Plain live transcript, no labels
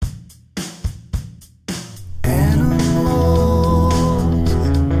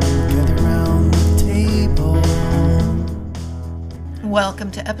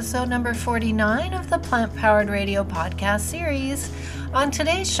Welcome to episode number 49 of the Plant Powered Radio podcast series. On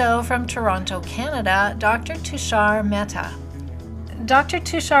today's show from Toronto, Canada, Dr. Tushar Mehta. Dr.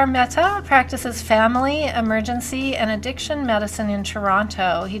 Tushar Mehta practices family, emergency, and addiction medicine in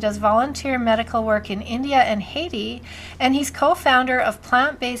Toronto. He does volunteer medical work in India and Haiti, and he's co-founder of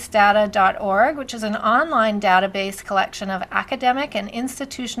plantbaseddata.org, which is an online database collection of academic and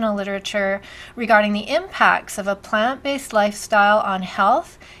institutional literature regarding the impacts of a plant-based lifestyle on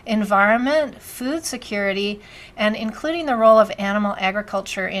health, environment, food security, and including the role of animal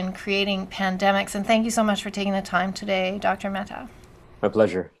agriculture in creating pandemics. And thank you so much for taking the time today, Dr. Mehta. My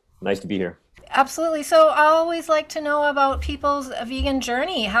pleasure. Nice to be here. Absolutely. So I always like to know about people's vegan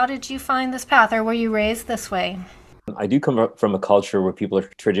journey. How did you find this path, or were you raised this way? I do come from a culture where people are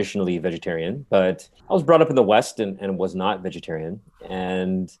traditionally vegetarian, but I was brought up in the West and was not vegetarian.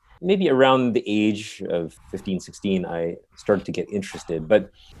 And maybe around the age of 15, 16, I started to get interested.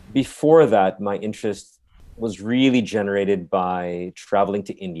 But before that, my interest was really generated by traveling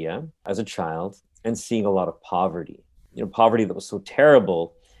to India as a child and seeing a lot of poverty. Poverty that was so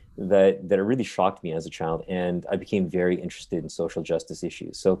terrible that it really shocked me as a child. And I became very interested in social justice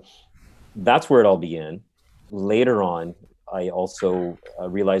issues. So that's where it all began. Later on, I also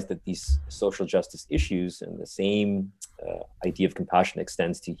realized that these social justice issues and the same idea of compassion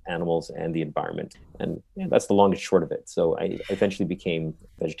extends to animals and the environment. And that's the long and short of it. So I eventually became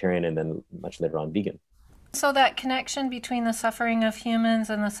vegetarian and then much later on vegan. So that connection between the suffering of humans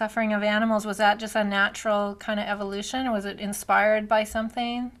and the suffering of animals, was that just a natural kind of evolution, or was it inspired by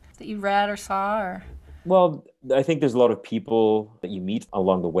something that you read or saw? Or? Well, I think there's a lot of people that you meet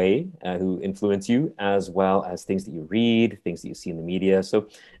along the way who influence you, as well as things that you read, things that you see in the media. So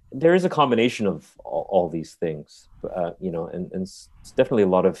there is a combination of all these things, and it's definitely a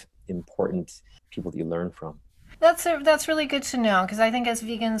lot of important people that you learn from. That's really good to know, because I think as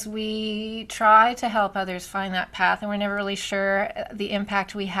vegans we try to help others find that path, and we're never really sure the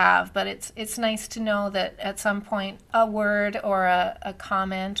impact we have. But it's nice to know that at some point a word or a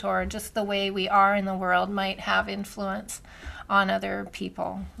comment or just the way we are in the world might have influence on other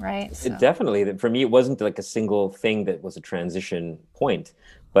people, right? So. Definitely. For me, it wasn't like a single thing that was a transition point,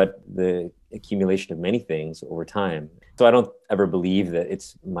 but the accumulation of many things over time. So I don't ever believe that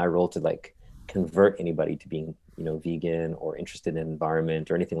it's my role to convert anybody to being vegan or interested in environment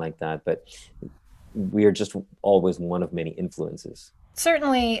or anything like that, but we are just always one of many influences.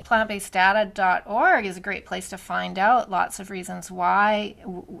 Certainly, plantbaseddata.org is a great place to find out lots of reasons why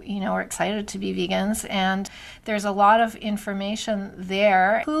we're excited to be vegans, and there's a lot of information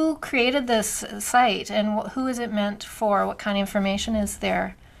there. Who created this site, and who is it meant for? What kind of information is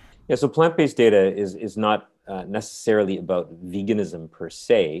there? Yeah, so plant-based data is not necessarily about veganism per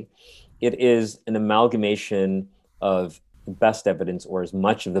se. It is an amalgamation of the best evidence, or as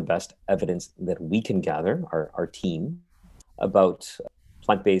much of the best evidence that we can gather, our team, about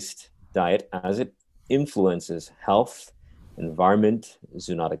plant-based diet as it influences health, environment,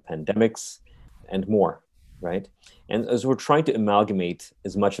 zoonotic pandemics, and more, right? And as we're trying to amalgamate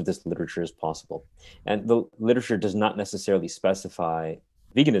as much of this literature as possible. And the literature does not necessarily specify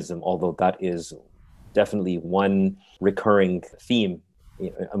veganism, although that is definitely one recurring theme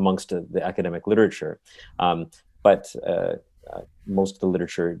amongst the academic literature. But most of the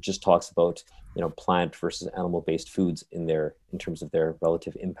literature just talks about plant versus animal-based foods in terms of their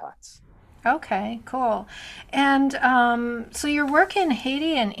relative impacts. Okay, cool. And so your work in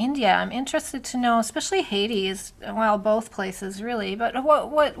Haiti and India, I'm interested to know, especially Haiti is, well, both places really, but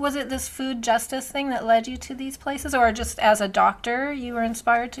what was it, this food justice thing that led you to these places, or just as a doctor you were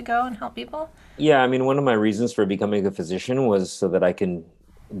inspired to go and help people? Yeah, I mean, one of my reasons for becoming a physician was so that I can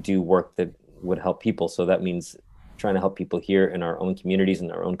do work that would help people. So that means trying to help people here in our own communities, in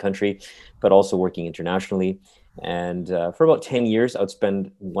our own country, but also working internationally. And for about 10 years, I would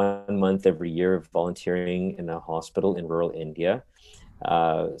spend 1 month every year volunteering in a hospital in rural India.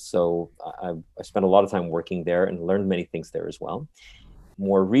 So I spent a lot of time working there and learned many things there as well.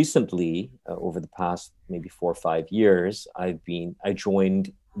 More recently, over the past maybe 4 or 5 years, I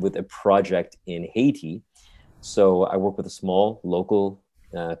joined with a project in Haiti. So I work with a small local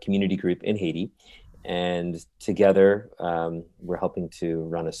community group in Haiti. And together, we're helping to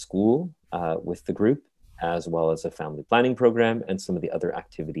run a school with the group, as well as a family planning program and some of the other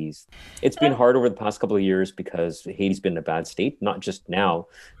activities. It's been hard over the past couple of years because Haiti's been in a bad state, not just now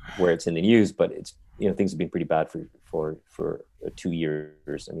where it's in the news, but it's things have been pretty bad for 2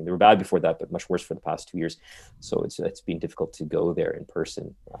 years. I mean, they were bad before that, but much worse for the past 2 years. So it's been difficult to go there in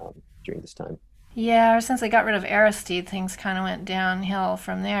person during this time. Yeah, or since they got rid of Aristide, things kind of went downhill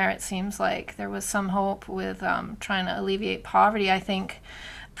from there. It seems like there was some hope with trying to alleviate poverty, I think,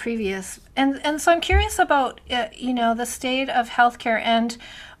 previous. And so I'm curious about, the state of healthcare and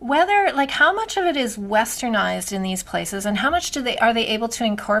whether, like, how much of it is westernized in these places and how much are they able to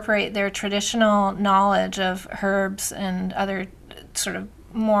incorporate their traditional knowledge of herbs and other sort of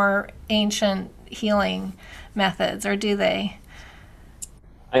more ancient healing methods, or do they?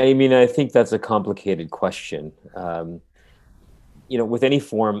 I mean, I think that's a complicated question. With any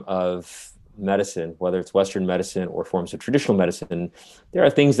form of medicine, whether it's Western medicine or forms of traditional medicine, there are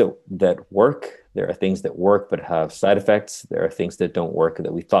things that work. There are things that work but have side effects. There are things that don't work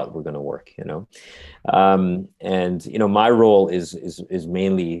that we thought were going to work. And my role is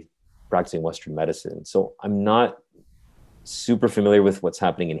mainly practicing Western medicine. So I'm not super familiar with what's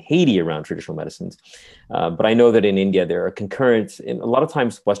happening in Haiti around traditional medicines. But I know that in India, there are concurrent, in a lot of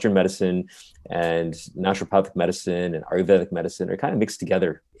times, Western medicine and naturopathic medicine and Ayurvedic medicine are kind of mixed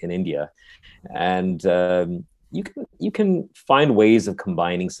together in India. And you can find ways of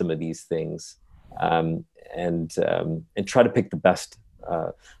combining some of these things, and try to pick the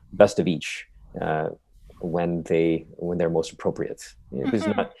best of each. When they're most appropriate, because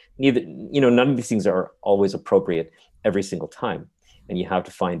Mm-hmm. none of these things are always appropriate every single time, and you have to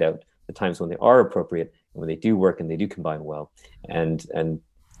find out the times when they are appropriate and when they do work and they do combine well, and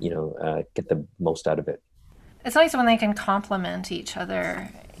get the most out of it. It's nice when they can complement each other,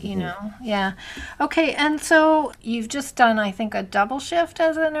 you Mhm. know? Yeah. Okay, and so you've just done, I think, a double shift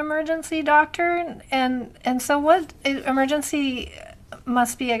as an emergency doctor, and so what emergency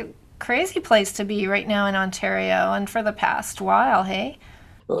must be a crazy place to be right now in Ontario and for the past while, hey?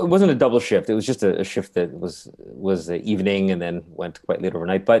 It wasn't a double shift. It was just a shift that was the evening and then went quite late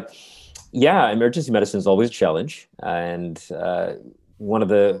overnight. But yeah, emergency medicine is always a challenge. And one of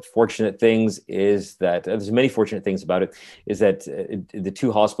the fortunate things is that there's many fortunate things about it, is that the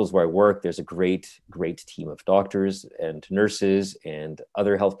two hospitals where I work, there's a great, great team of doctors and nurses and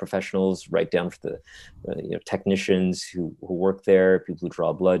other health professionals, right down to the technicians who work there, people who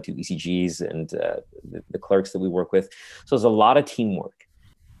draw blood, do ECGs, and the clerks that we work with. So there's a lot of teamwork.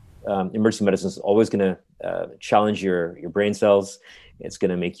 Emergency medicine is always going to challenge your brain cells. It's going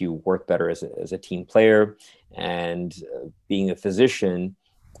to make you work better as a team player. And being a physician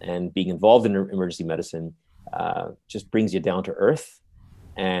and being involved in emergency medicine just brings you down to earth.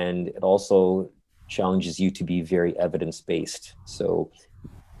 And it also challenges you to be very evidence based. So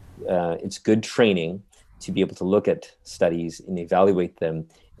it's good training to be able to look at studies and evaluate them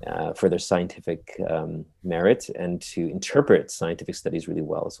for their scientific merit and to interpret scientific studies really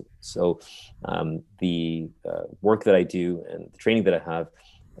well. So the work that I do and the training that I have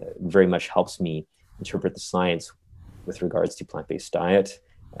very much helps me interpret the science with regards to plant-based diet,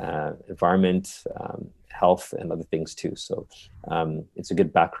 environment, health, and other things too. So it's a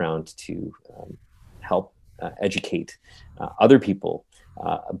good background to help educate other people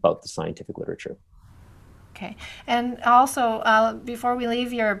about the scientific literature. Okay. And also, before we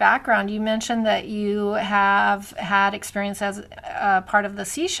leave your background, you mentioned that you have had experience as part of the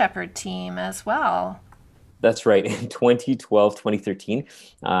Sea Shepherd team as well. That's right. In 2012, 2013,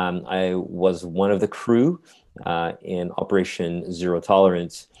 I was one of the crew in Operation Zero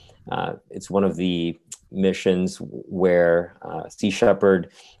Tolerance. It's one of the missions where Sea Shepherd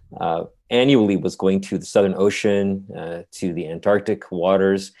annually was going to the Southern Ocean, to the Antarctic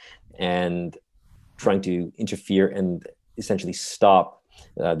waters, and trying to interfere and essentially stop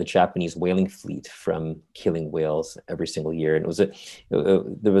the Japanese whaling fleet from killing whales every single year. And it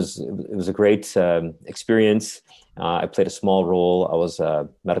was a great experience. I played a small role. I was a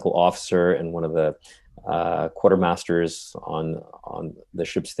medical officer and one of the quartermasters on the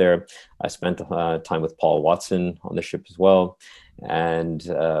ships there. I spent time with Paul Watson on the ship as well, and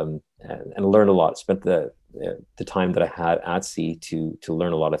learned a lot. Spent the time that I had at sea to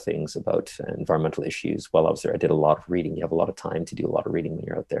learn a lot of things about environmental issues while I was there. I did a lot of reading. You have a lot of time to do a lot of reading when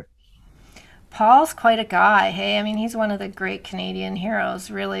you're out there. Paul's quite a guy. Hey, I mean, he's one of the great Canadian heroes,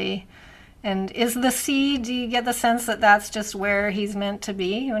 really. And is the sea, do you get the sense that that's just where he's meant to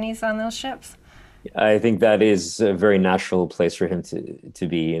be when he's on those ships? I think that is a very natural place for him to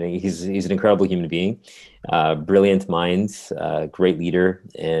be. He's an incredible human being, brilliant mind, great leader,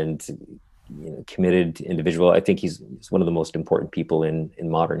 and committed individual. I think he's one of the most important people in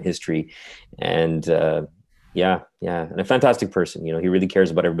modern history, and yeah, yeah, and a fantastic person. He really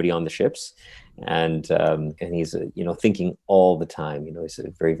cares about everybody on the ships, and he's thinking all the time. He's a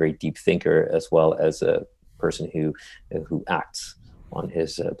very, very deep thinker as well as a person who acts on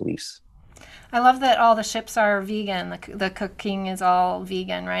his beliefs. I love that all the ships are vegan. The cooking is all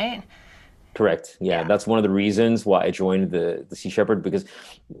vegan, right? Correct. Yeah, Yeah. that's one of the reasons why I joined the Sea Shepherd, because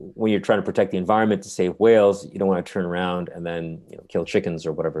when you're trying to protect the environment to save whales, you don't want to turn around and then kill chickens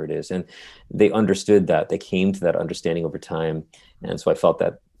or whatever it is. And they understood that. They came to that understanding over time, and so I felt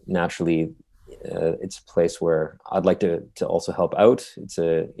that naturally it's a place where I'd like to also help out. It's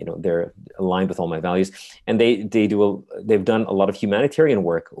they're aligned with all my values, and they've done a lot of humanitarian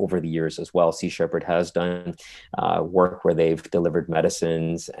work over the years as well. Sea Shepherd has done work where they've delivered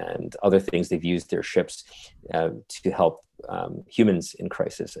medicines and other things. They've used their ships to help humans in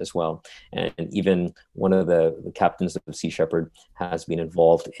crisis as well. And even one of the captains of Sea Shepherd has been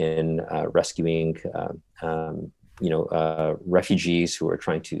involved in rescuing refugees who are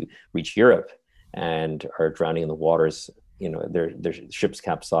trying to reach Europe and are drowning in the waters. Their ships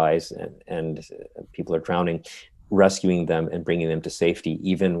capsize and people are drowning, rescuing them and bringing them to safety,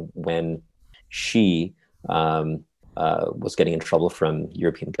 even when she was getting in trouble from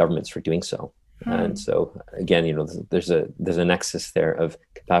European governments for doing so. And so again, there's a nexus there of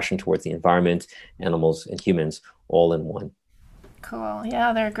compassion towards the environment, animals, and humans all in one. Cool.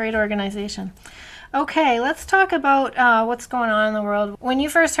 Yeah, they're a great organization. Okay, let's talk about what's going on in the world. When you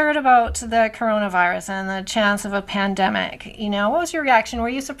first heard about the coronavirus and the chance of a pandemic, what was your reaction? Were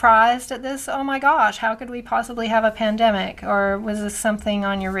you surprised at this? Oh my gosh, how could we possibly have a pandemic? Or was this something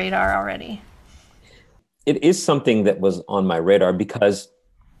on your radar already? It is something that was on my radar because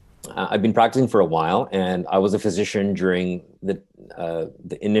I've been practicing for a while, and I was a physician during the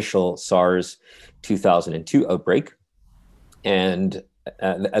initial SARS 2002 outbreak. And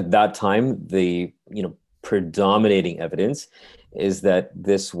at that time, the predominating evidence is that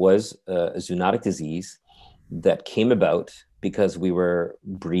this was a zoonotic disease that came about because we were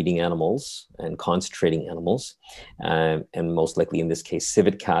breeding animals and concentrating animals, and most likely in this case,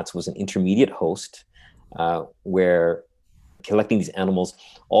 civet cats was an intermediate host, where collecting these animals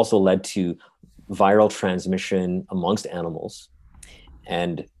also led to viral transmission amongst animals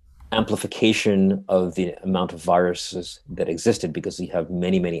and amplification of the amount of viruses that existed, because you have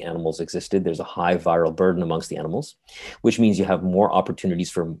many, many animals existed. There's a high viral burden amongst the animals, which means you have more opportunities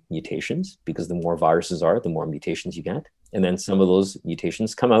for mutations, because the more viruses are, the more mutations you get. And then some of those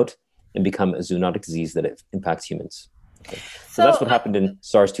mutations come out and become a zoonotic disease that impacts humans. Okay. So that's what happened in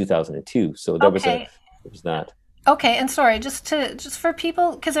SARS 2002. So there was that. Okay, and sorry, just for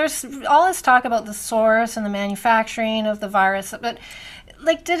people, because there's all this talk about the source and the manufacturing of the virus, but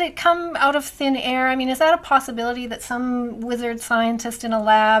did it come out of thin air? I mean, is that a possibility that some wizard scientist in a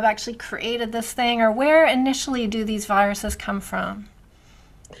lab actually created this thing, or where initially do these viruses come from?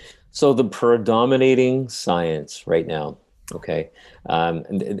 So the predominating science right now, okay,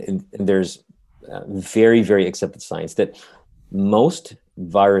 and there's very, very accepted science that most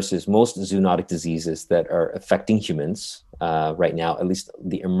viruses, most zoonotic diseases that are affecting humans right now, at least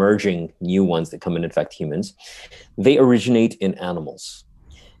the emerging new ones that come and infect humans, they originate in animals.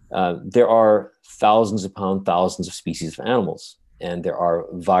 There are thousands of species of animals, and there are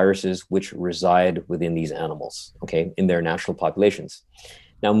viruses which reside within these animals, okay, in their natural populations.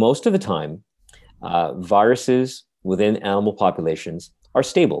 Now, most of the time, viruses within animal populations are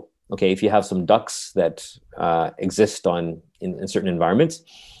stable. Okay, if you have some ducks that exist in certain environments,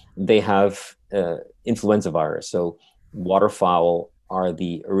 they have influenza virus. So waterfowl are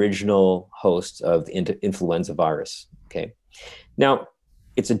the original hosts of the influenza virus. Okay, now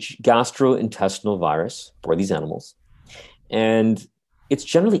it's a gastrointestinal virus for these animals, and it's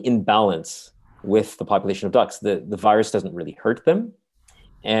generally in balance with the population of ducks. The virus doesn't really hurt them,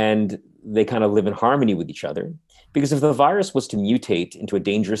 and they kind of live in harmony with each other. Because if the virus was to mutate into a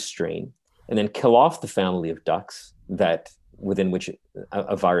dangerous strain and then kill off the family of ducks within which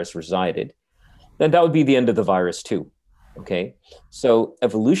a virus resided, then that would be the end of the virus too. Okay, so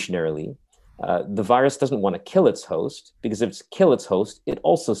evolutionarily, the virus doesn't want to kill its host, because if it's kill its host, it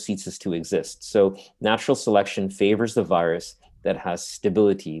also ceases to exist. So natural selection favors the virus that has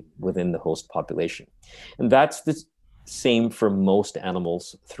stability within the host population, and that's the same for most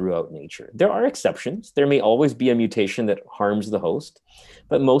animals throughout nature. There are exceptions. There may always be a mutation that harms the host,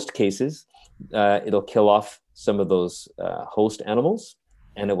 but in most cases, it'll kill off some of those host animals,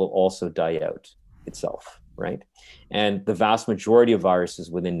 and it will also die out itself, right? And the vast majority of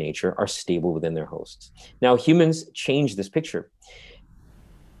viruses within nature are stable within their hosts. Now, humans change this picture.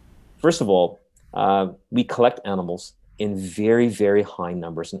 First of all, we collect animals in very, very high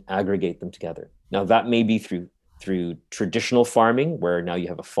numbers and aggregate them together. Now, that may be through traditional farming, where now you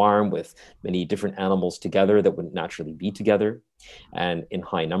have a farm with many different animals together that wouldn't naturally be together and in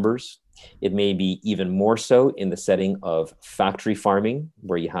high numbers. It may be even more so in the setting of factory farming,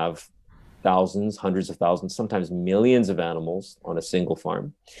 where you have thousands, hundreds of thousands, sometimes millions of animals on a single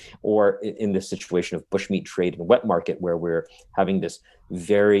farm, or in this situation of bushmeat trade and wet market, where we're having this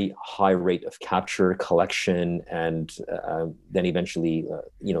very high rate of capture, collection, and then eventually,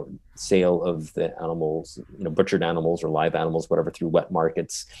 sale of the animals, butchered animals or live animals, whatever, through wet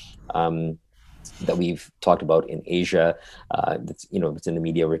markets. That we've talked about in Asia, that's it's in the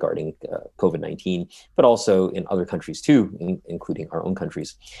media regarding COVID-19, but also in other countries too, including our own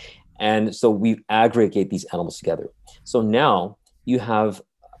countries. And so we aggregate these animals together. So now you have,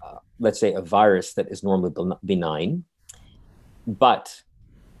 let's say, a virus that is normally benign, but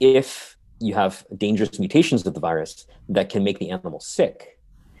if you have dangerous mutations of the virus that can make the animal sick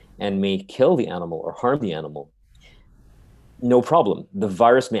and may kill the animal or harm the animal, no problem. The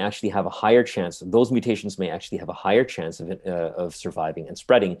virus may actually have a higher chance, those mutations may actually have a higher chance of surviving and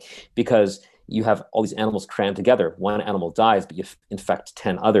spreading, because you have all these animals crammed together. One animal dies, but you infect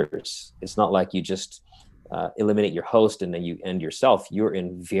 10 others. It's not like you just eliminate your host and then you end yourself. You're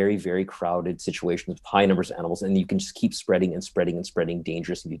in very, very crowded situations with high numbers of animals, and you can just keep spreading and spreading and spreading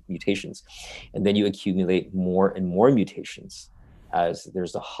dangerous mutations. And then you accumulate more and more mutations as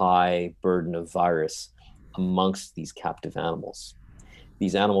there's a high burden of virus amongst these captive animals.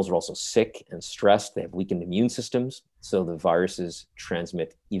 These animals are also sick and stressed. They have weakened immune systems, so the viruses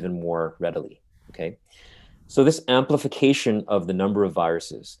transmit even more readily, okay? So this amplification of the number of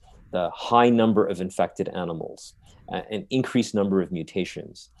viruses, the high number of infected animals, an increased number of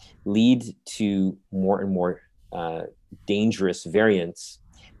mutations lead to more and more dangerous variants,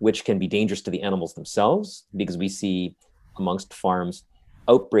 which can be dangerous to the animals themselves, because we see amongst farms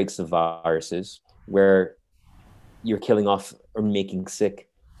outbreaks of viruses where you're killing off or making sick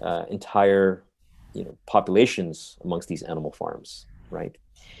entire populations amongst these animal farms, right?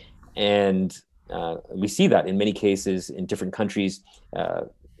 And we see that in many cases in different countries,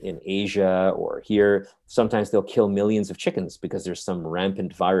 in Asia or here. Sometimes they'll kill millions of chickens because there's some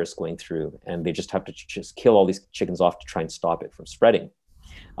rampant virus going through, and they just have to just kill all these chickens off to try and stop it from spreading.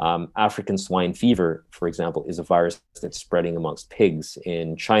 African swine fever, for example, is a virus that's spreading amongst pigs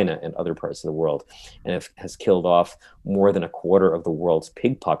in China and other parts of the world, and it has killed off more than a quarter of the world's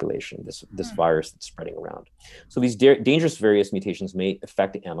pig population, this virus that's spreading around. So these dangerous various mutations may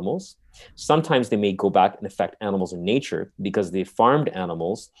affect animals. Sometimes they may go back and affect animals in nature, because the farmed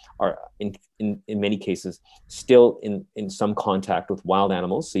animals are, in many cases, still in some contact with wild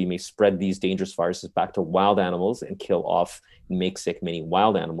animals. So you may spread these dangerous viruses back to wild animals and kill off and make sick many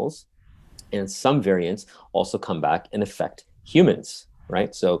wild animals. And some variants also come back and affect humans,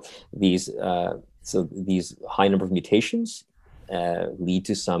 right? So these high number of mutations lead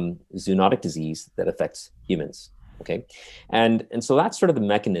to some zoonotic disease that affects humans. Okay, and so that's sort of the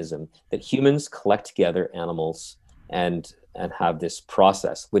mechanism that humans collect together animals and have this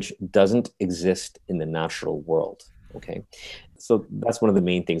process, which doesn't exist in the natural world. Okay, so that's one of the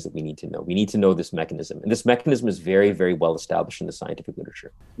main things that we need to know. We need to know this mechanism, and this mechanism is very, very well established in the scientific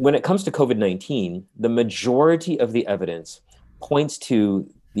literature. When it comes to COVID-19, the majority of the evidence points to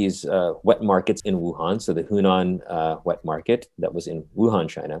these wet markets in Wuhan, so the Hunan wet market that was in Wuhan,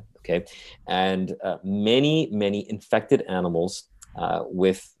 China, okay? And many, many infected animals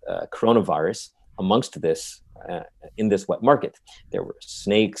with coronavirus amongst this, in this wet market. There were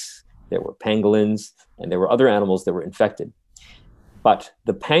snakes, there were pangolins, and there were other animals that were infected. But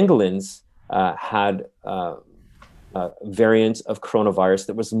the pangolins had variants of coronavirus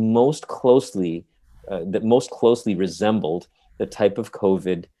that was most closely resembled the type of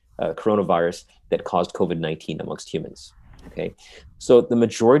coronavirus that caused COVID-19 amongst humans. Okay, so the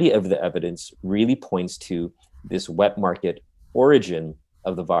majority of the evidence really points to this wet market origin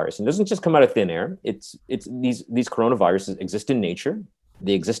of the virus, and it doesn't just come out of thin air. It's these coronaviruses exist in nature.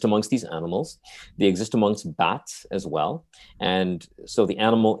 They exist amongst these animals. They exist amongst bats as well, and so the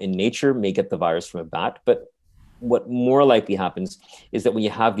animal in nature may get the virus from a bat, but what more likely happens is that when you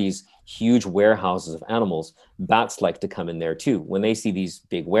have these huge warehouses of animals, bats like to come in there too. When they see these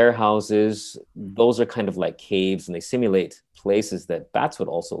big warehouses, those are kind of like caves, and they simulate places that bats would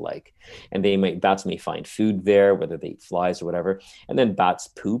also like. And bats may find food there, whether they eat flies or whatever. And then bats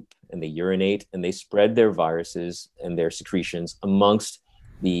poop and they urinate and they spread their viruses and their secretions amongst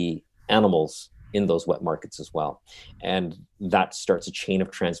the animals in those wet markets as well. And that starts a chain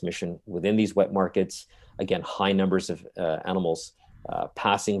of transmission within these wet markets. Again, high numbers of animals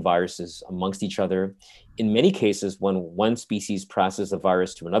passing viruses amongst each other. In many cases, when one species passes a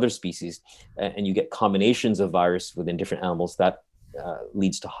virus to another species, and you get combinations of virus within different animals, that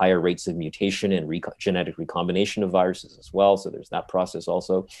leads to higher rates of mutation and genetic recombination of viruses as well. So there's that process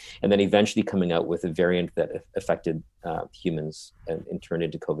also. And then eventually coming out with a variant that affected humans and turned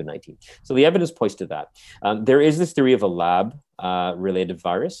into COVID-19. So the evidence points to that. There is this theory of a lab related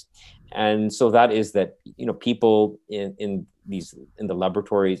virus. And so that is that, people in the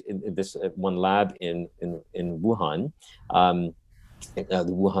laboratories, in this one lab in Wuhan,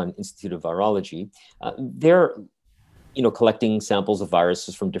 the Wuhan Institute of Virology, they're collecting samples of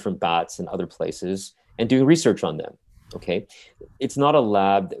viruses from different bats and other places and doing research on them. Okay, it's not a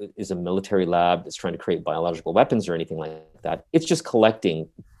lab that is a military lab that's trying to create biological weapons or anything like that. It's just collecting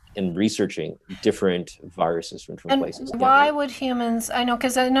and researching different viruses from different places. Why would humans, I know,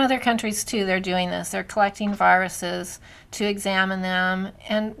 because in other countries too, they're doing this. They're collecting viruses to examine them.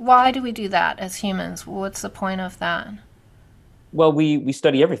 And why do we do that as humans? What's the point of that? Well, we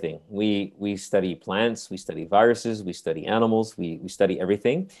study everything. We study plants, we study viruses, we study animals, we study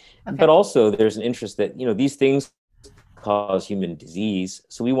everything. Okay. But also there's an interest that, these things cause human disease.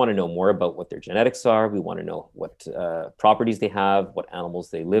 So we want to know more about what their genetics are. We want to know what properties they have, what animals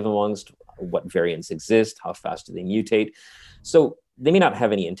they live amongst, what variants exist, how fast do they mutate. So they may not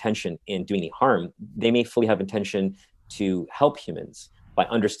have any intention in doing any harm. They may fully have intention to help humans by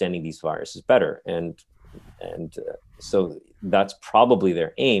understanding these viruses better. And so that's probably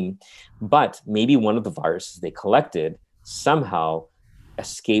their aim. But maybe one of the viruses they collected somehow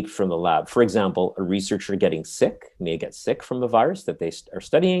escaped from the lab. For example, a researcher getting sick may get sick from a virus that they are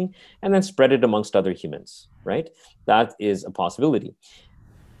studying and then spread it amongst other humans, right? That is a possibility.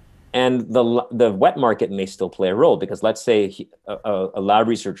 And the wet market may still play a role, because let's say a lab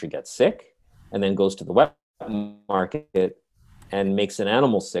researcher gets sick and then goes to the wet market and makes an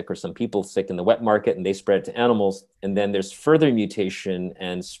animal sick or some people sick in the wet market, and they spread it to animals. And then there's further mutation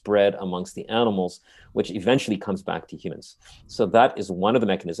and spread amongst the animals, which eventually comes back to humans. So that is one of the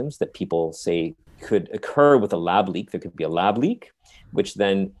mechanisms that people say could occur with a lab leak. There could be a lab leak, which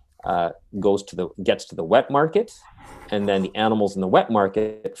then gets to the wet market. And then the animals in the wet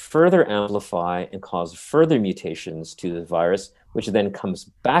market further amplify and cause further mutations to the virus, which then comes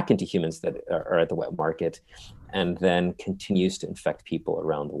back into humans that are at the wet market and then continues to infect people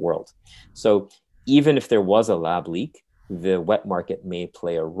around the world. So even if there was a lab leak, the wet market may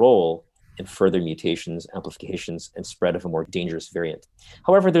play a role in further mutations, amplifications, and spread of a more dangerous variant.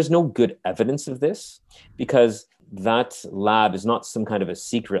 However, there's no good evidence of this, because that lab is not some kind of a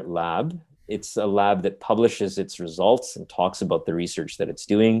secret lab. It's a lab that publishes its results and talks about the research that it's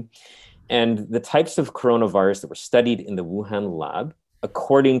doing. And the types of coronavirus that were studied in the Wuhan lab,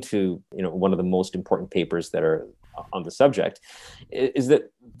 according to one of the most important papers that are on the subject, is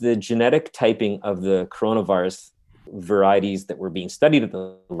that the genetic typing of the coronavirus varieties that were being studied at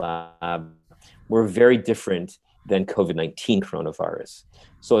the lab were very different than COVID-19 coronavirus.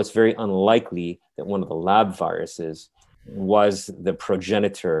 So it's very unlikely that one of the lab viruses was the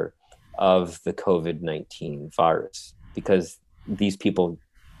progenitor of the COVID-19 virus, because these people,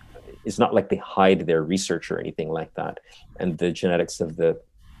 it's not like they hide their research or anything like that. And the genetics of the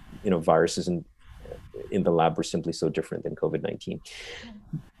viruses in the lab were simply so different than COVID-19.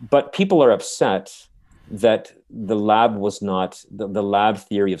 But people are upset that the lab was not, the lab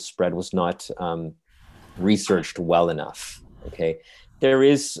theory of spread was not researched well enough. Okay, there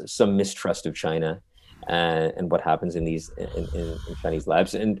is some mistrust of China and what happens in these in Chinese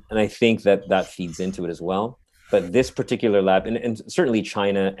labs, and I think that feeds into it as well. But this particular lab, and certainly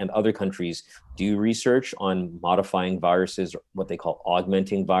China and other countries do research on modifying viruses, or what they call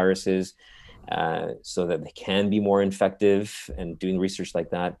augmenting viruses, so that they can be more infective, and doing research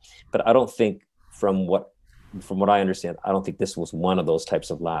like that. But I don't think, from what I understand, I don't think this was one of those types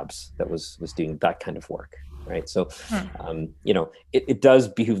of labs that was doing that kind of work, right? So, it does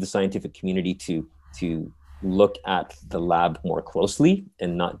behoove the scientific community to look at the lab more closely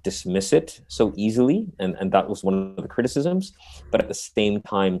and not dismiss it so easily. And that was one of the criticisms. But at the same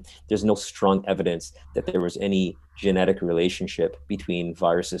time, there's no strong evidence that there was any genetic relationship between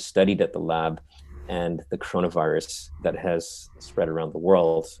viruses studied at the lab and the coronavirus that has spread around the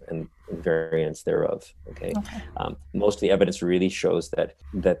world and variants thereof. Okay. Most of the evidence really shows that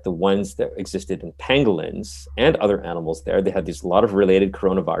the ones that existed in pangolins and other animals there, they had a lot of related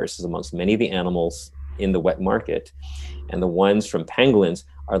coronaviruses amongst many of the animals in the wet market. And the ones from pangolins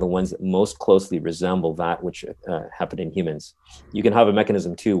are the ones that most closely resemble that which happened in humans. You can have a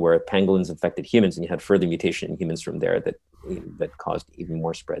mechanism too where pangolins infected humans and you had further mutation in humans from there that caused even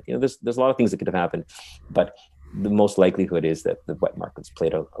more spread. There's a lot of things that could have happened, but the most likelihood is that the wet markets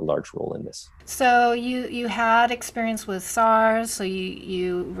played a large role in this. So you had experience with SARS, so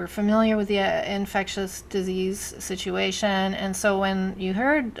you were familiar with the infectious disease situation, and so when you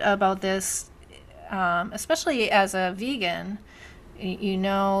heard about this, especially as a vegan, you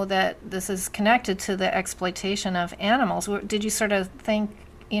know that this is connected to the exploitation of animals. Did you sort of think,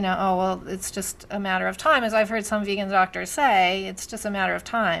 oh, well, it's just a matter of time, as I've heard some vegan doctors say, it's just a matter of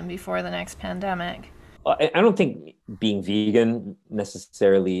time before the next pandemic? I don't think being vegan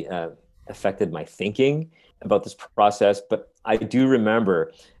necessarily affected my thinking about this process, but I do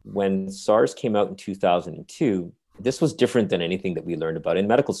remember when SARS came out in 2002, this was different than anything that we learned about in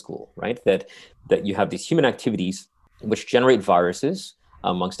medical school, right? That you have these human activities which generate viruses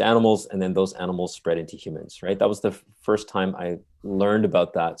amongst animals, and then those animals spread into humans, right? That was the first time I learned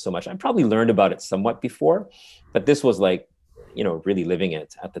about that so much. I probably learned about it somewhat before, but this was like, really living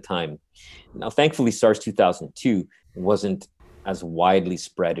it at the time. Now, thankfully, SARS 2002 wasn't as widely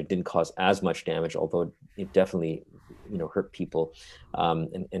spread. It didn't cause as much damage, although it definitely, hurt people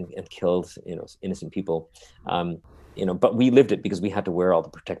and killed, innocent people. But we lived it because we had to wear all the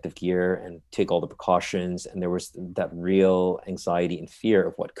protective gear and take all the precautions. And there was that real anxiety and fear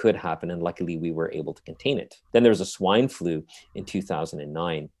of what could happen. And luckily, we were able to contain it. Then there was a swine flu in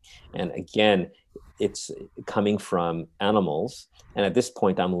 2009. And again, it's coming from animals. And at this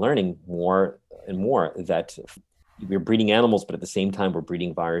point, I'm learning more and more that we're breeding animals, but at the same time, we're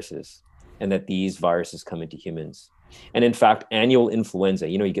breeding viruses, and that these viruses come into humans. And in fact, annual influenza,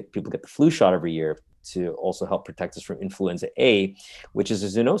 people get the flu shot every year to also help protect us from influenza A, which is a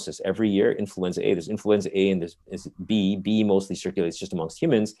zoonosis. Every year, influenza A, there's influenza A and there's B. B mostly circulates just amongst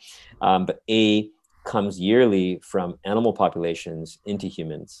humans, but A comes yearly from animal populations into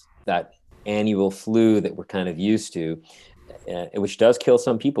humans. That annual flu that we're kind of used to, which does kill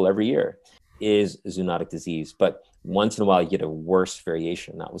some people every year, is zoonotic disease. But once in a while, you get a worse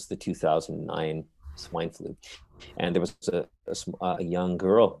variation. That was the 2009 swine flu. And there was a young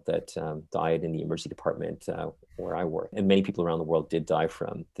girl that died in the emergency department where I work. And many people around the world did die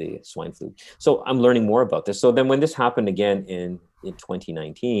from the swine flu. So I'm learning more about this. So then when this happened again in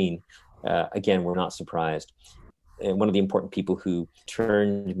 2019, again, we're not surprised. And one of the important people who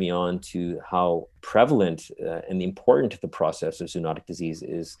turned me on to how prevalent and important the process of zoonotic disease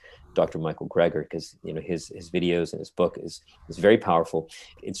is Dr. Michael Greger, because his videos and his book is very powerful.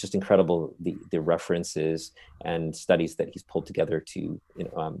 It's just incredible the references and studies that he's pulled together to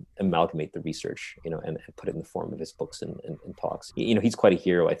amalgamate the research and put it in the form of his books and talks. He's quite a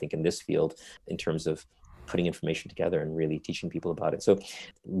hero, I think, in this field in terms of putting information together and really teaching people about it. So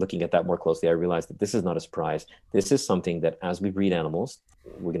looking at that more closely, I realized that this is not a surprise. This is something that as we breed animals,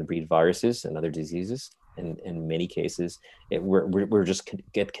 we're going to breed viruses and other diseases. And in many cases, we're just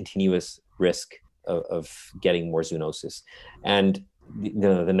get continuous risk of getting more zoonosis. And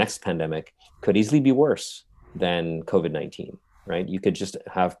the next pandemic could easily be worse than COVID-19. Right? You could just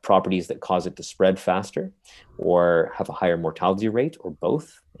have properties that cause it to spread faster or have a higher mortality rate or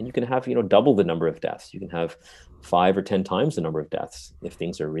both. And you can have, double the number of deaths. You can have 5 or 10 times the number of deaths if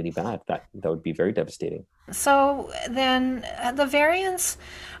things are really bad. That would be very devastating. So then the variants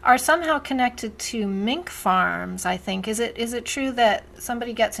are somehow connected to mink farms, I think. Is it true that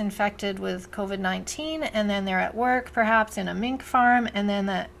somebody gets infected with COVID-19 and then they're at work, perhaps in a mink farm, and then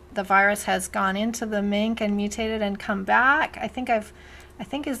the virus has gone into the mink and mutated and come back? I think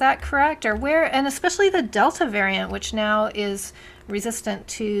is that correct? Or where, and especially the Delta variant, which now is resistant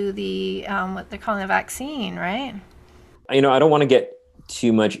to the what they're calling a vaccine, right? I don't want to get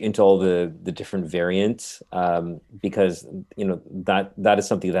too much into all the different variants because that is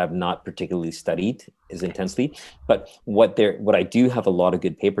something that I've not particularly studied as intensely. But what I do have a lot of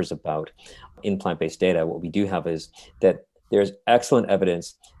good papers about in plant-based data, what we do have is that there's excellent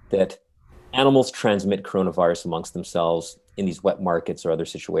evidence that animals transmit coronavirus amongst themselves in these wet markets or other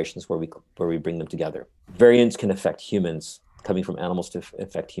situations where we bring them together. Variants can affect humans, coming from animals to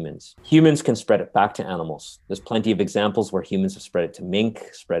affect humans. Humans can spread it back to animals. There's plenty of examples where humans have spread it to mink,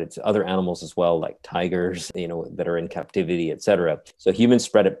 spread it to other animals as well, like tigers, that are in captivity, etc. So humans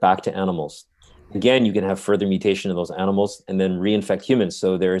spread it back to animals. Again, you can have further mutation of those animals and then reinfect humans.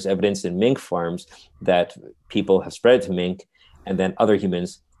 So there is evidence in mink farms that people have spread it to mink, and then other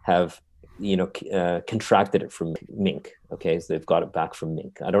humans have contracted it from mink. Okay, so they've got it back from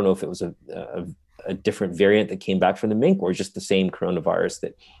mink. I don't know if it was a different variant that came back from the mink or just the same coronavirus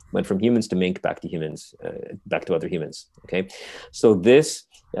that went from humans to mink, back to humans, back to other humans. Okay, so this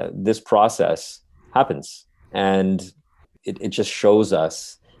process happens, and it just shows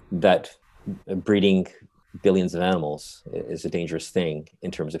us that breeding billions of animals is a dangerous thing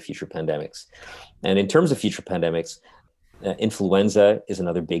in terms of future pandemics. And in terms of future pandemics, influenza is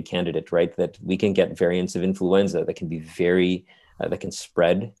another big candidate, right? That we can get variants of influenza that can be that can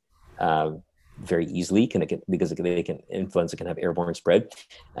spread very easily, because influenza can have airborne spread,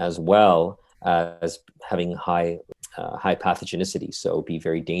 as well as having high pathogenicity, so be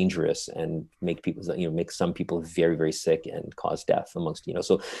very dangerous and make some people very, very sick and cause death amongst.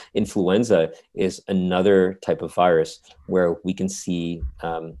 So influenza is another type of virus where we can see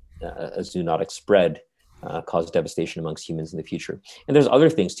a zoonotic spread cause devastation amongst humans in the future. And there's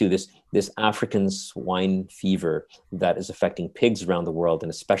other things too. This African swine fever that is affecting pigs around the world, and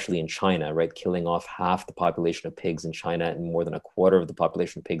especially in China, right? Killing off half the population of pigs in China and more than a quarter of the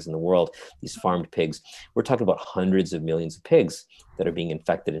population of pigs in the world, these farmed pigs. We're talking about hundreds of millions of pigs that are being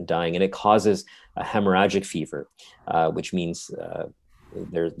infected and dying. And it causes a hemorrhagic fever, which means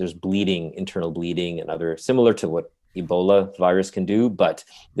there's bleeding, internal bleeding, and other, similar to what Ebola virus can do, but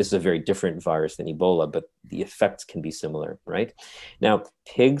this is a very different virus than Ebola, but the effects can be similar, right? Now,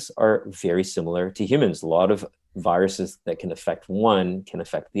 pigs are very similar to humans. A lot of viruses that can affect one can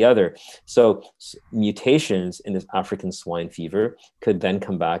affect the other. So mutations in this African swine fever could then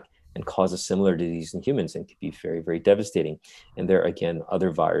come back and cause a similar disease in humans, and could be very, very devastating. And there are, again, other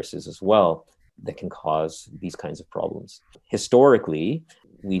viruses as well that can cause these kinds of problems. Historically,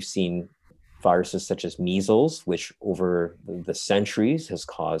 we've seen viruses such as measles, which over the centuries has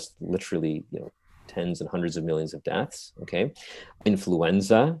caused literally, tens and hundreds of millions of deaths. Okay,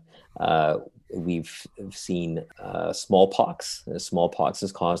 influenza. We've seen smallpox. Smallpox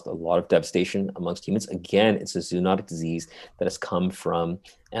has caused a lot of devastation amongst humans. Again, it's a zoonotic disease that has come from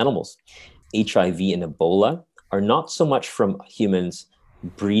animals. HIV and Ebola are not so much from humans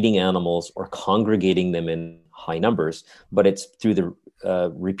breeding animals or congregating them in high numbers, but it's through the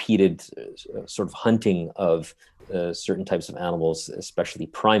repeated sort of hunting of certain types of animals, especially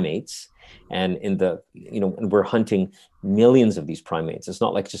primates. And and we're hunting millions of these primates. It's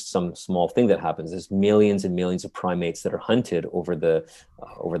not like just some small thing that happens. There's millions and millions of primates that are hunted over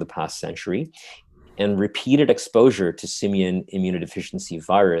the past century. And repeated exposure to simian immunodeficiency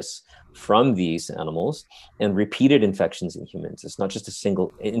virus from these animals, and repeated infections in humans. It's not just a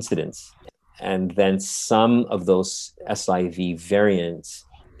single incident. And then some of those SIV variants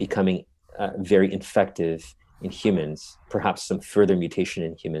becoming very infective in humans, perhaps some further mutation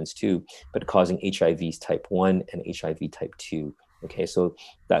in humans too, but causing HIV type 1 and HIV type 2. Okay, so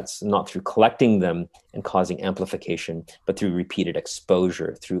that's not through collecting them and causing amplification, but through repeated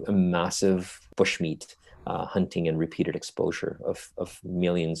exposure, through a massive bushmeat hunting and repeated exposure of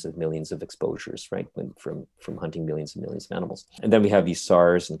millions of exposures, right? From hunting millions and millions of animals. And then we have these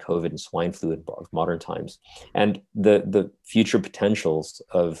SARS and COVID and swine flu of modern times. And the future potentials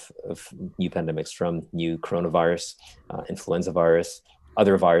of new pandemics, from new coronavirus, influenza virus,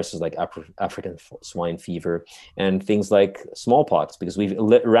 other viruses like African swine fever, and things like smallpox, because we've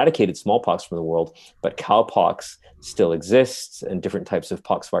eradicated smallpox from the world, but cowpox still exists, and different types of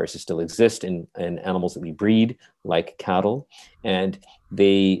pox viruses still exist in animals that we breed, like cattle, and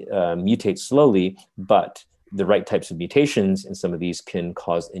they mutate slowly, but the right types of mutations in some of these can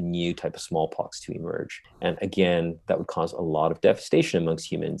cause a new type of smallpox to emerge. And again, that would cause a lot of devastation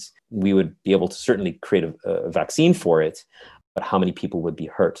amongst humans. We would be able to certainly create a vaccine for it, but how many people would be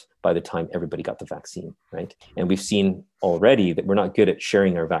hurt by the time everybody got the vaccine, right? And we've seen already that we're not good at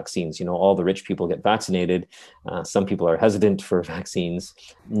sharing our vaccines. All the rich people get vaccinated. Some people are hesitant for vaccines.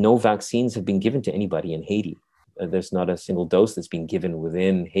 No vaccines have been given to anybody in Haiti. There's not a single dose that's being given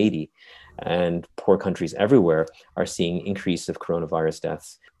within Haiti. And poor countries everywhere are seeing increase of coronavirus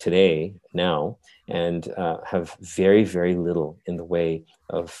deaths now, and have very, very little in the way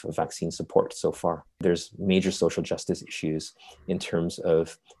of vaccine support so far. There's major social justice issues in terms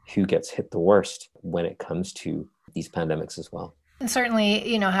of who gets hit the worst when it comes to these pandemics as well. And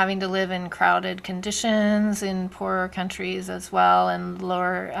certainly, having to live in crowded conditions in poorer countries as well, and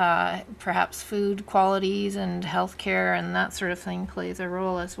lower perhaps food qualities and healthcare and that sort of thing plays a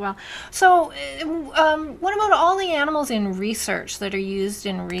role as well. So what about all the animals in research that are used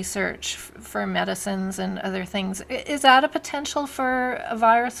in research for medicines and other things? Is that a potential for a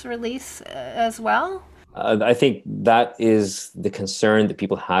virus release as well? I think that is the concern that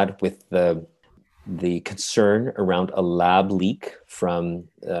people had with the concern around a lab leak from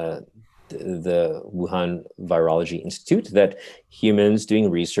the Wuhan Virology Institute, that humans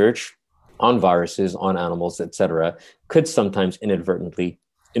doing research on viruses, on animals, etc., could sometimes inadvertently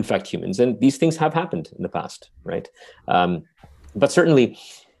infect humans. And these things have happened in the past, right? But certainly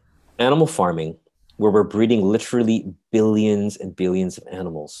animal farming, where we're breeding literally billions and billions of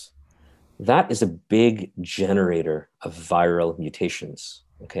animals, that is a big generator of viral mutations,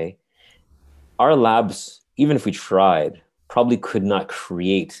 okay? Our labs, even if we tried, probably could not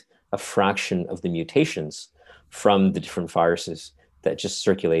create a fraction of the mutations from the different viruses that just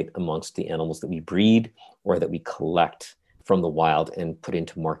circulate amongst the animals that we breed or that we collect from the wild and put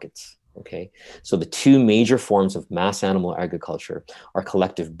into markets. Okay, so the two major forms of mass animal agriculture are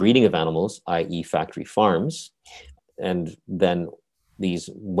collective breeding of animals, i.e., factory farms, and then these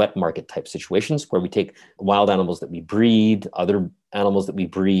wet market type situations where we take wild animals that we breed, other animals that we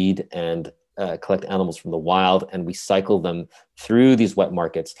breed, and collect animals from the wild, and we cycle them through these wet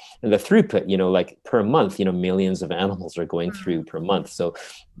markets. And the throughput, like per month, millions of animals are going through per month. So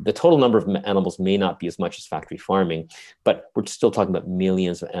the total number of animals may not be as much as factory farming, but we're still talking about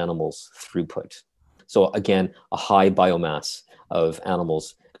millions of animals throughput. So again, a high biomass of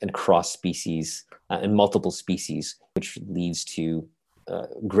animals and cross species and multiple species, which leads to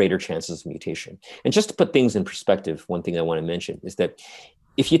greater chances of mutation. And just to put things in perspective, one thing I want to mention is that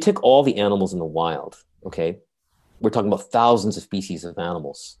if you took all the animals in the wild, okay, we're talking about thousands of species of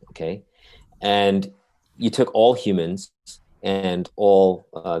animals, okay, and you took all humans and all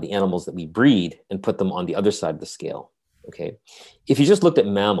the animals that we breed and put them on the other side of the scale, okay. If you just looked at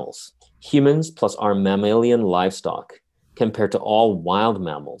mammals, humans plus our mammalian livestock compared to all wild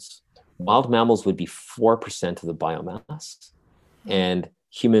mammals would be 4% of the biomass, and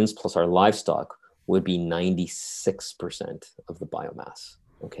humans plus our livestock would be 96% of the biomass.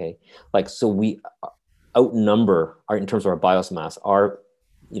 Okay, so we outnumber in terms of our biomass, our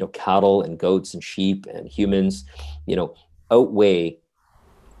cattle and goats and sheep and humans, outweigh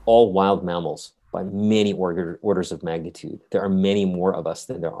all wild mammals by many orders of magnitude. There are many more of us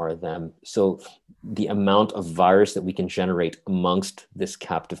than there are them. So the amount of virus that we can generate amongst this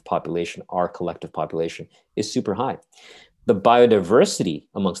captive population, our collective population, is super high. The biodiversity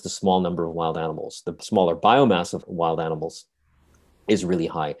amongst the small number of wild animals, the smaller biomass of wild animals, is really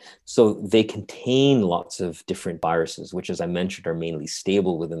high. So they contain lots of different viruses, which, as I mentioned, are mainly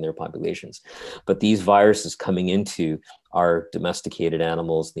stable within their populations. But these viruses coming into our domesticated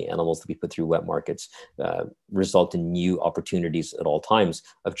animals, the animals that we put through wet markets, result in new opportunities at all times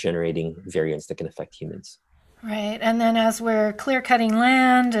of generating variants that can affect humans. Right. And then as we're clear cutting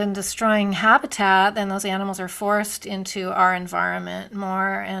land and destroying habitat, then those animals are forced into our environment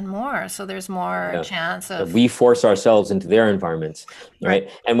more and more. So there's more chance of... We force ourselves into their environments,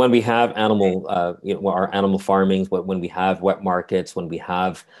 right? And when we have our animal farming, when we have wet markets, when we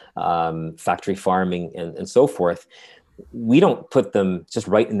have factory farming and so forth, we don't put them just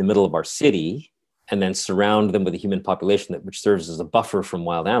right in the middle of our city and then surround them with a human population which serves as a buffer from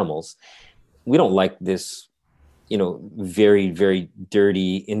wild animals. We don't like this very, very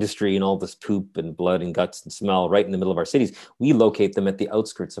dirty industry and all this poop and blood and guts and smell right in the middle of our cities. We locate them at the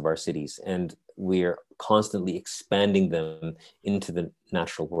outskirts of our cities, and we're constantly expanding them into the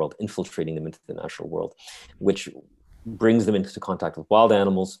natural world, infiltrating them into the natural world, which brings them into contact with wild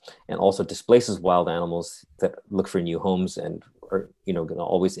animals and also displaces wild animals that look for new homes and are going to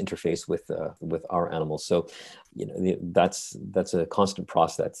always interface with our animals. So that's a constant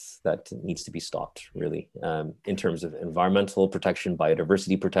process that needs to be stopped, really, in terms of environmental protection,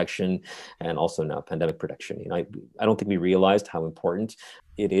 biodiversity protection, and also now pandemic protection. I don't think we realized how important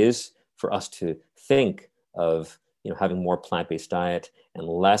it is for us to think of having more plant-based diet and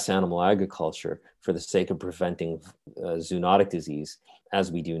less animal agriculture for the sake of preventing zoonotic disease as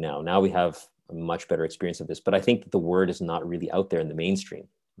we do now. Now we have a much better experience of this, but I think that the word is not really out there in the mainstream,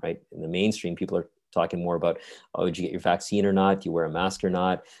 right? In the mainstream, people are talking more about, did you get your vaccine or not? Do you wear a mask or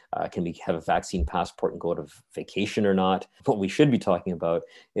not? Can we have a vaccine passport and go to vacation or not? What we should be talking about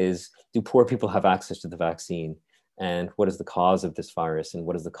is, do poor people have access to the vaccine? And what is the cause of this virus? And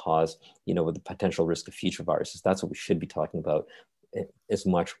what is the cause, with the potential risk of future viruses? That's what we should be talking about as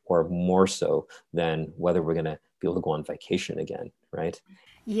much or more so than whether we're going to be able to go on vacation again, right?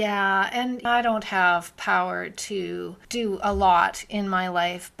 Yeah, and I don't have power to do a lot in my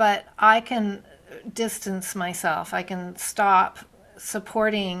life, but I can distance myself. I can stop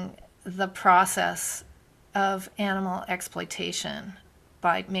supporting the process of animal exploitation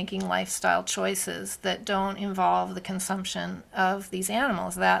by making lifestyle choices that don't involve the consumption of these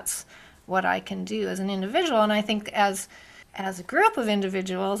animals. That's what I can do as an individual. And I think as a group of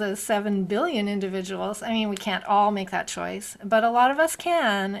individuals, as 7 billion individuals, we can't all make that choice, but a lot of us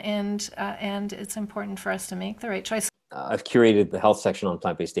can, and it's important for us to make the right choice. I've curated the health section on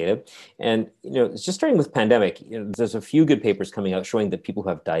plant-based data, and just starting with pandemic, there's a few good papers coming out showing that people who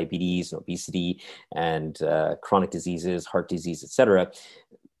have diabetes, obesity, and chronic diseases, heart disease, etc.,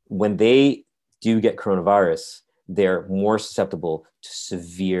 when they do get coronavirus, they're more susceptible to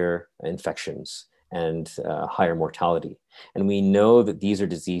severe infections and higher mortality. And we know that these are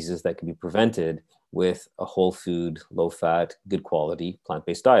diseases that can be prevented with a whole food, low fat, good quality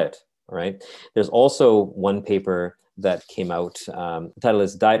plant-based diet. All right. There's also one paper that came out. The title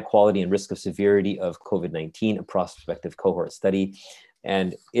is Diet Quality and Risk of Severity of COVID-19, a Prospective Cohort Study.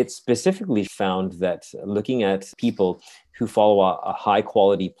 And it specifically found that looking at people who follow a high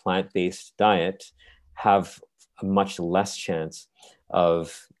quality plant-based diet have a much less chance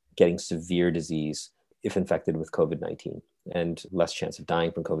of getting severe disease if infected with COVID-19 and less chance of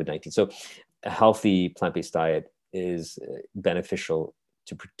dying from COVID-19. So a healthy plant-based diet is beneficial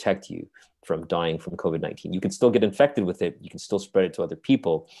to protect you from dying from COVID-19. You can still get infected with it. You can still spread it to other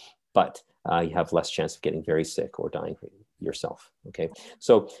people, but you have less chance of getting very sick or dying yourself. Okay.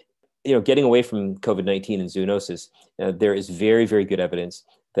 So, getting away from COVID-19 and zoonosis, there is very, very good evidence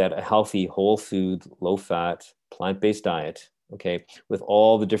that a healthy, whole food, low fat, plant-based diet, okay, with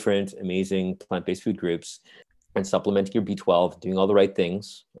all the different amazing plant-based food groups and supplementing your B12, doing all the right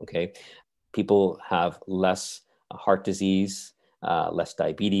things, okay, people have less heart disease, less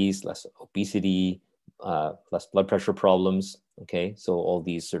diabetes, less obesity, less blood pressure problems, okay, so all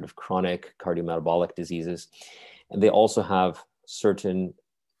these sort of chronic cardiometabolic diseases. And they also have certain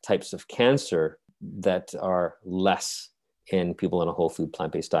types of cancer that are less in people on a whole food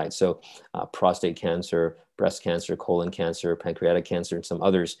plant-based diet. So prostate cancer, breast cancer, colon cancer, pancreatic cancer, and some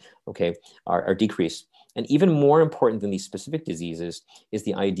others, okay, are decreased. And even more important than these specific diseases is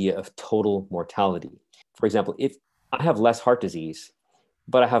the idea of total mortality. For example, if I have less heart disease,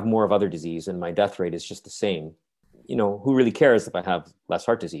 but I have more of other disease and my death rate is just the same, who really cares if I have less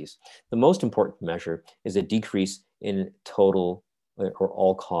heart disease? The most important measure is a decrease in total or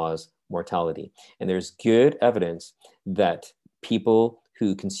all-cause mortality. And there's good evidence that people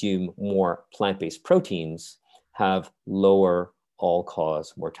who consume more plant-based proteins have lower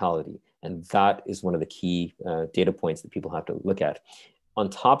all-cause mortality. And that is one of the key data points that people have to look at. On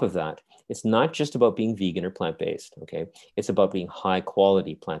top of that, it's not just about being vegan or plant-based, okay? It's about being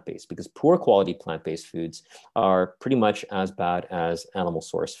high-quality plant-based, because poor quality plant-based foods are pretty much as bad as animal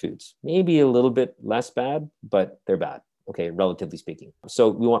source foods. Maybe a little bit less bad, but they're bad, okay, relatively speaking. So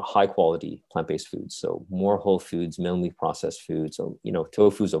we want high-quality plant-based foods. So more whole foods, minimally processed foods. So,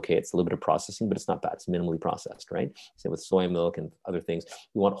 tofu's okay. It's a little bit of processing, but it's not bad. It's minimally processed, right? Same with soy milk and other things.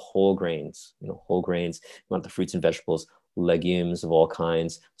 We want whole grains, whole grains. We want the fruits and vegetables, legumes of all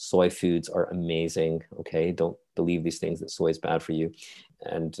kinds. Soy foods are amazing. Okay. Don't believe these things that soy is bad for you.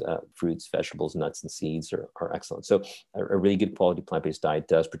 And fruits, vegetables, nuts, and seeds are excellent. So a really good quality plant-based diet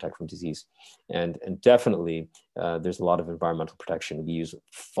does protect from disease. And definitely there's a lot of environmental protection. We use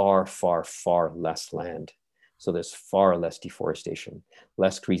far, far, far less land. So there's far less deforestation,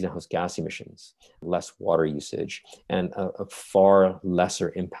 less greenhouse gas emissions, less water usage, and a far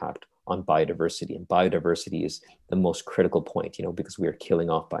lesser impact on biodiversity. And biodiversity is the most critical point, because we are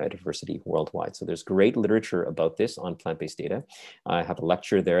killing off biodiversity worldwide. So there's great literature about this on plant-based data. I have a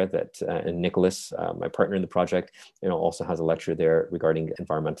lecture there that, and Nicholas, my partner in the project, also has a lecture there regarding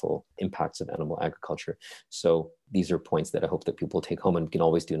environmental impacts of animal agriculture. So these are points that I hope that people take home, and we can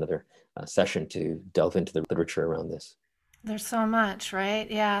always do another session to delve into the literature around this. There's so much, right?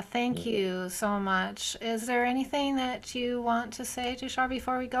 Yeah, thank you so much. Is there anything that you want to say, Tushar,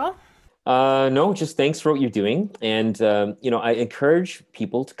 before we go? No, just thanks for what you're doing. And, I encourage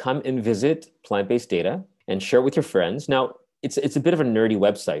people to come and visit Plant-Based Data and share it with your friends. Now, it's a bit of a nerdy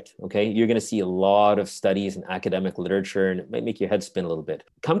website, okay? You're going to see a lot of studies and academic literature, and it might make your head spin a little bit.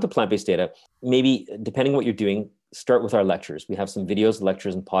 Come to Plant-Based Data. Maybe, depending on what you're doing, start with our lectures. We have some videos,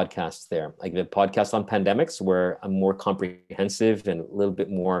 lectures, and podcasts there. I give a podcast on pandemics where I'm more comprehensive and a little bit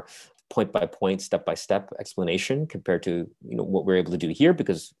more point-by-point, step-by-step explanation compared to what we're able to do here,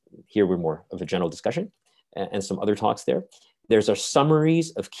 because here we're more of a general discussion, and some other talks there. There's our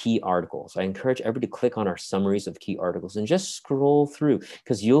summaries of key articles. I encourage everybody to click on our summaries of key articles and just scroll through,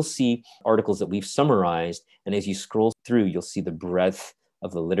 because you'll see articles that we've summarized. And as you scroll through, you'll see the breadth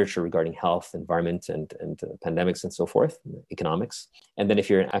of the literature regarding health, environment, and pandemics and so forth, economics. And then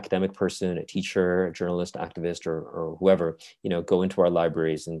if you're an academic person, a teacher, a journalist, activist, or whoever, go into our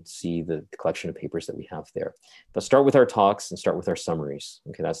libraries and see the collection of papers that we have there. But start with our talks and start with our summaries.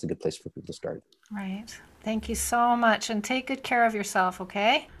 Okay, that's a good place for people to start. Right. Thank you so much. And take good care of yourself,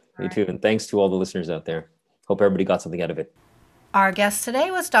 okay? You too. And thanks to all the listeners out there. Hope everybody got something out of it. Our guest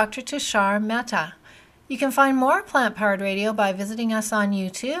today was Dr. Tushar Mehta. You can find more Plant Powered Radio by visiting us on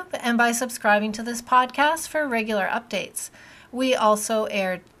YouTube and by subscribing to this podcast for regular updates. We also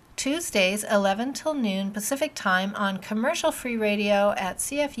air Tuesdays 11 till noon Pacific Time on commercial-free radio at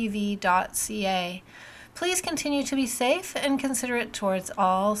cfuv.ca. Please continue to be safe and considerate towards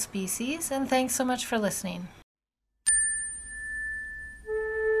all species, and thanks so much for listening.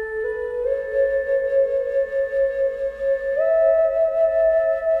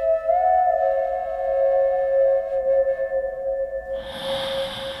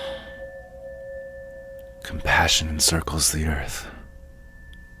 Compassion encircles the earth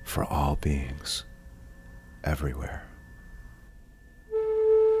for all beings everywhere.